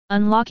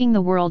Unlocking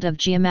the World of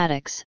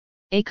Geomatics,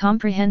 a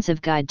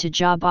comprehensive guide to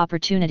job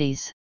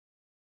opportunities.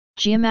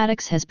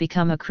 Geomatics has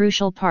become a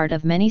crucial part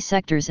of many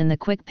sectors in the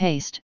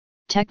quick-paced,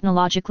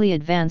 technologically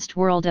advanced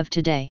world of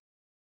today.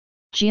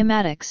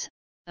 Geomatics,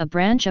 a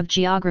branch of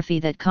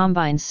geography that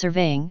combines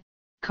surveying,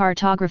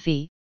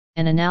 cartography,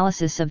 and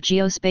analysis of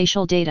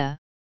geospatial data,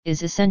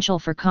 is essential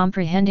for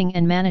comprehending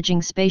and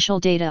managing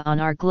spatial data on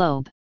our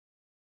globe.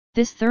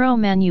 This thorough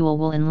manual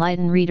will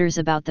enlighten readers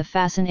about the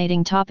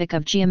fascinating topic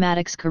of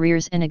geomatics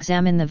careers and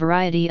examine the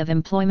variety of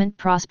employment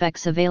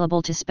prospects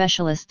available to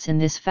specialists in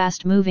this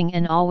fast-moving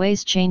and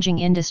always changing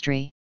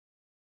industry.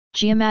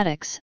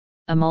 Geomatics,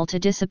 a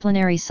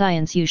multidisciplinary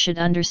science you should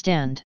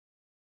understand.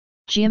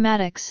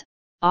 Geomatics,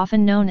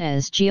 often known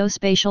as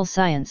geospatial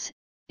science,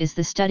 is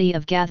the study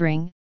of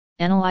gathering,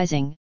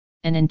 analyzing,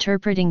 and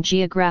interpreting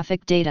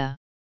geographic data.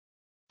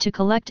 To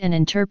collect and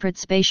interpret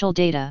spatial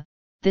data,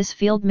 this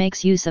field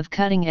makes use of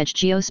cutting-edge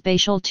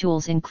geospatial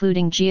tools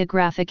including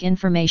Geographic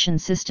Information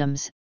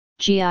Systems,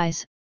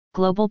 GIS,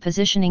 Global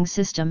Positioning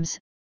Systems,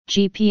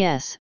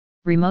 GPS,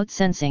 remote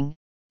sensing,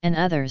 and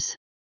others.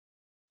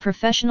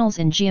 Professionals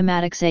in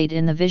geomatics aid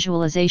in the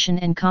visualization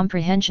and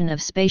comprehension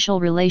of spatial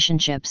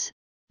relationships,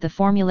 the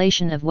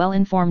formulation of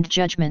well-informed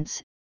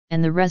judgments,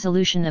 and the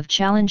resolution of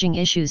challenging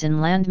issues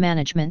in land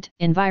management,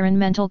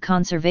 environmental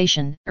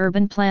conservation,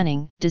 urban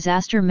planning,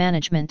 disaster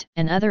management,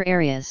 and other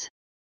areas.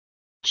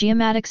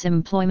 Geomatics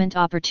employment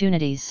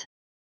opportunities.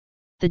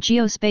 The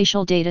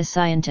geospatial data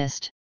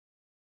scientist.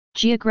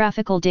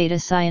 Geographical data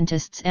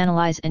scientists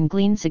analyze and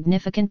glean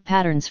significant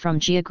patterns from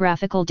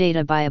geographical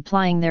data by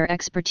applying their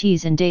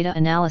expertise in data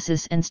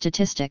analysis and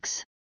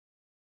statistics.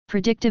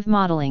 Predictive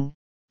modeling,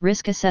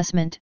 risk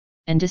assessment,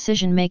 and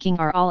decision-making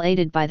are all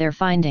aided by their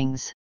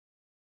findings.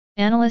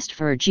 Analyst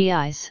for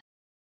GIS.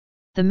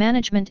 The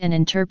management and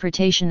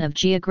interpretation of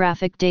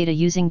geographic data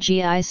using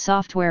GIS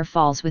software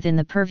falls within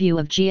the purview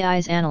of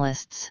GIS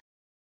analysts.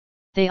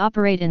 They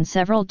operate in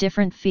several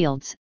different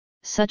fields,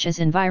 such as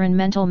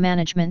environmental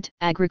management,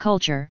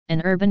 agriculture,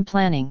 and urban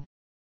planning.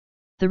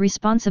 The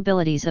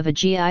responsibilities of a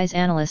GIS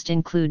analyst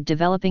include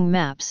developing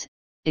maps,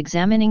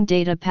 examining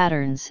data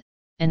patterns,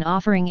 and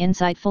offering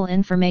insightful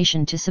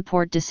information to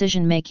support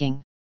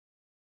decision-making.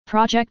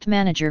 Project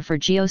manager for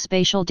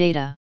geospatial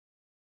data.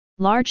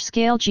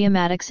 Large-scale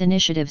geomatics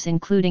initiatives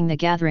including the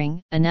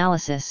gathering,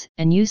 analysis,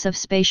 and use of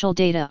spatial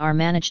data are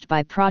managed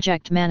by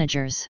project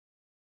managers.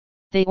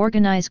 They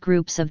organize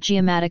groups of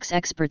geomatics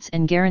experts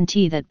and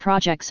guarantee that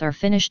projects are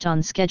finished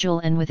on schedule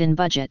and within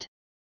budget.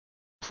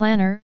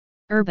 Planner,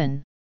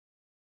 urban.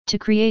 To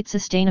create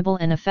sustainable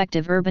and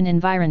effective urban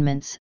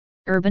environments,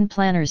 urban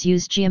planners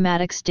use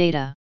geomatics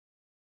data.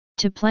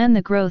 To plan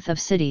the growth of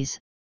cities,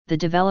 the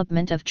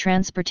development of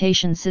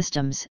transportation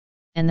systems,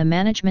 and the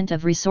management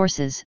of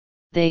resources,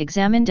 they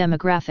examine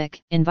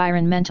demographic,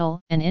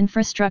 environmental, and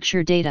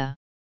infrastructure data.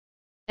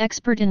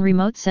 Expert in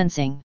remote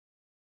sensing.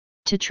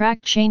 To track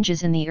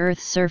changes in the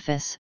Earth's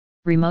surface,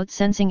 remote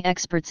sensing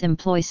experts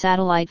employ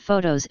satellite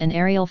photos and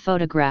aerial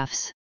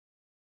photographs.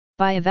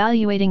 By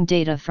evaluating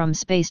data from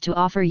space to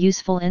offer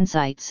useful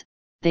insights,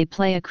 they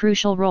play a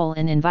crucial role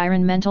in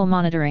environmental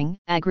monitoring,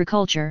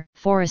 agriculture,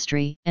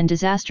 forestry, and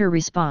disaster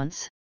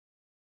response.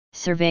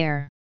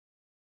 Surveyor.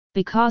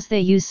 Because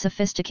they use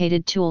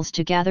sophisticated tools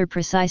to gather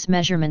precise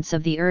measurements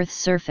of the Earth's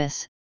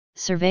surface,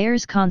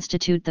 surveyors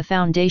constitute the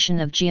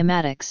foundation of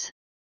geomatics.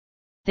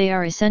 They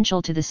are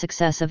essential to the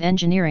success of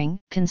engineering,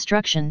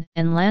 construction,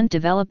 and land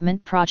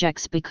development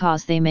projects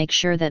because they make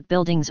sure that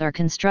buildings are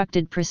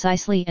constructed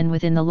precisely and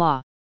within the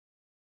law.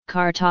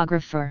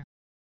 Cartographer.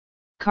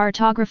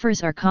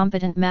 Cartographers are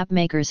competent map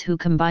makers who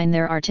combine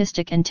their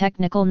artistic and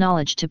technical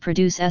knowledge to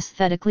produce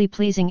aesthetically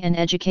pleasing and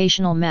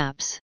educational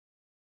maps.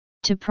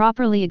 To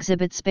properly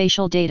exhibit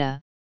spatial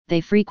data, they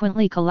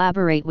frequently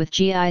collaborate with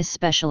GIS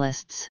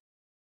specialists.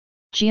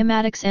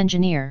 Geomatics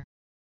engineer.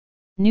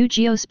 New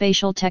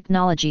geospatial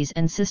technologies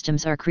and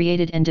systems are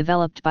created and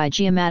developed by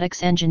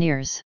geomatics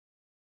engineers.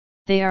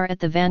 They are at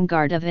the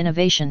vanguard of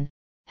innovation,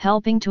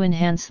 helping to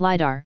enhance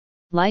LiDAR,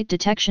 light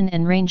detection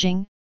and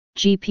ranging,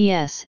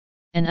 GPS,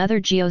 and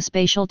other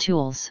geospatial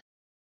tools.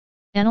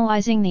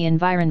 Analyzing the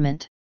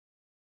environment.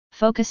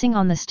 Focusing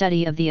on the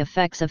study of the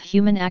effects of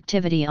human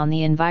activity on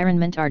the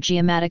environment are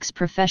geomatics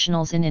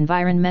professionals in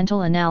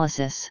environmental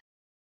analysis.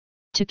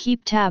 To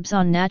keep tabs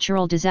on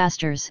natural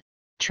disasters,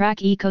 track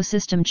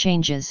ecosystem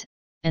changes,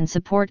 and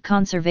support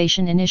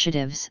conservation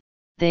initiatives,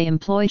 they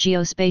employ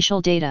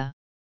geospatial data.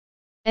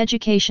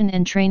 Education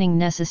and training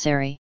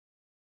necessary.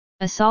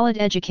 A solid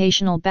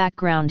educational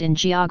background in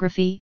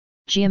geography,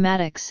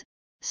 geomatics,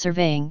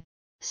 surveying,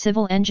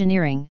 civil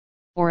engineering,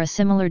 or a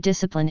similar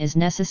discipline is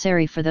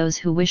necessary for those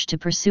who wish to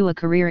pursue a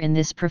career in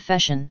this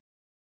profession.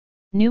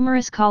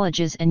 Numerous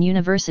colleges and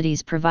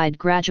universities provide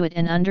graduate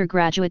and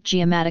undergraduate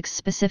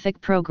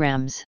geomatics-specific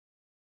programs.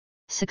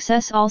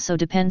 Success also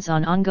depends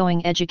on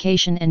ongoing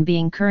education and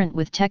being current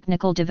with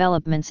technical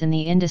developments in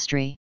the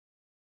industry.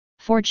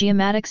 For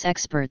geomatics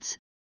experts,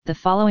 the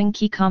following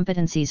key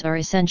competencies are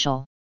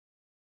essential.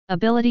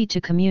 Ability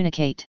to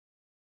communicate.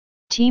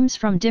 Teams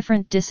from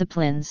different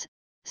disciplines,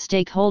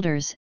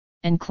 stakeholders,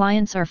 and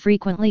clients are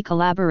frequently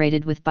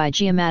collaborated with by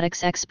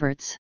Geomatics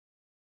experts.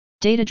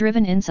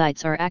 Data-driven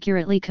insights are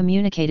accurately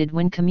communicated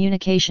when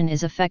communication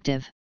is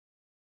effective.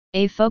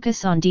 A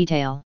focus on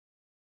detail.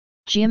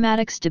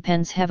 Geomatics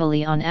depends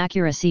heavily on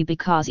accuracy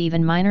because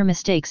even minor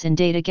mistakes in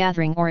data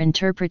gathering or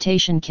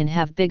interpretation can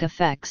have big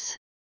effects.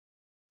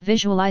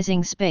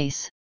 Visualizing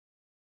space.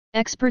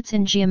 Experts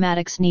in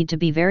geomatics need to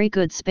be very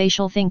good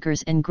spatial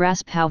thinkers and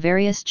grasp how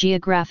various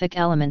geographic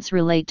elements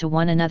relate to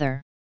one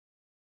another.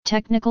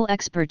 Technical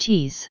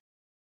expertise.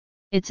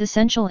 It's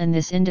essential in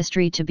this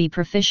industry to be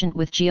proficient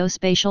with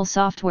geospatial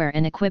software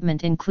and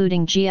equipment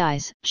including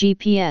GIS,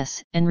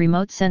 GPS, and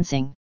remote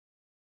sensing.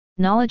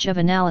 Knowledge of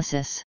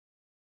analysis.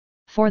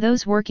 For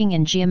those working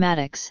in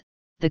geomatics,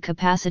 the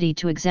capacity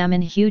to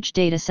examine huge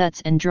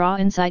datasets and draw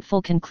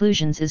insightful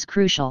conclusions is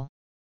crucial.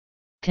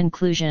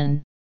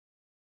 Conclusion.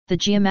 The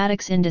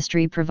geomatics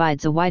industry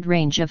provides a wide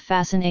range of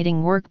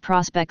fascinating work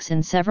prospects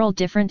in several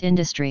different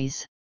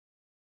industries.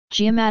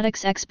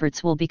 Geomatics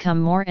experts will become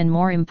more and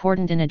more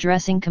important in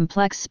addressing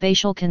complex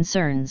spatial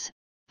concerns,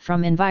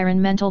 from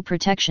environmental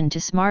protection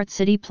to smart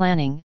city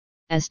planning,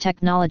 as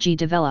technology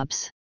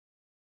develops.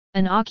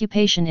 An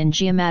occupation in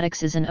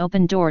geomatics is an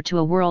open door to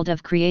a world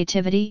of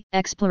creativity,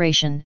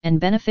 exploration, and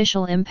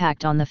beneficial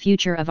impact on the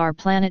future of our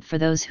planet for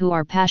those who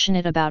are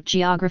passionate about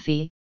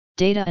geography,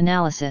 data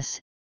analysis,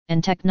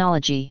 and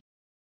technology.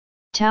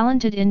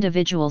 Talented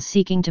individuals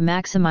seeking to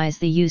maximize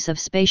the use of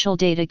spatial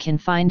data can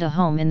find a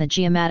home in the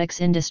geomatics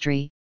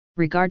industry,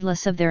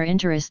 regardless of their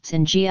interests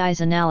in GIS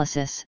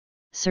analysis,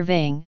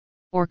 surveying,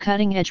 or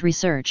cutting-edge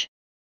research.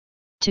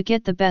 To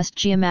get the best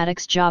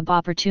geomatics job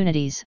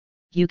opportunities,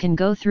 you can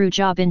go through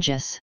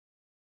JobInjus.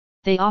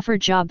 They offer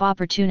job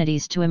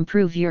opportunities to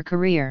improve your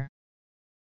career.